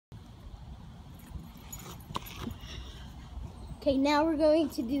Okay, now we're going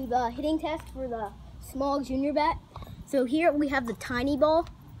to do the hitting test for the small junior bat. So here we have the tiny ball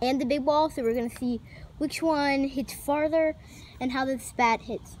and the big ball. So we're gonna see which one hits farther and how this bat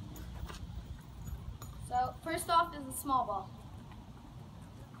hits. So first off is the small ball.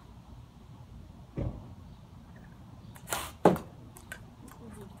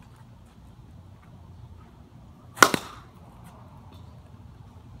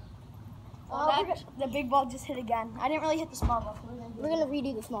 The big ball just hit again. I didn't really hit the small ball. We're gonna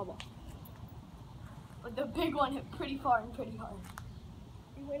redo the small ball. But the big one hit pretty far and pretty hard.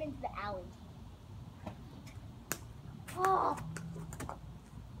 We went into the alley. Oh,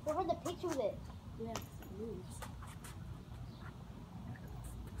 what were the picture with it? Yeah, it moves.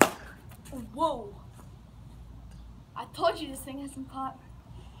 Whoa! I told you this thing has some pop.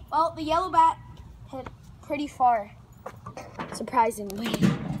 Well, the yellow bat hit pretty far, surprisingly.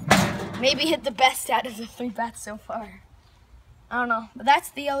 Maybe hit the best out of the 3 bats so far. I don't know, but that's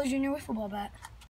the yellow junior wiffle ball bat.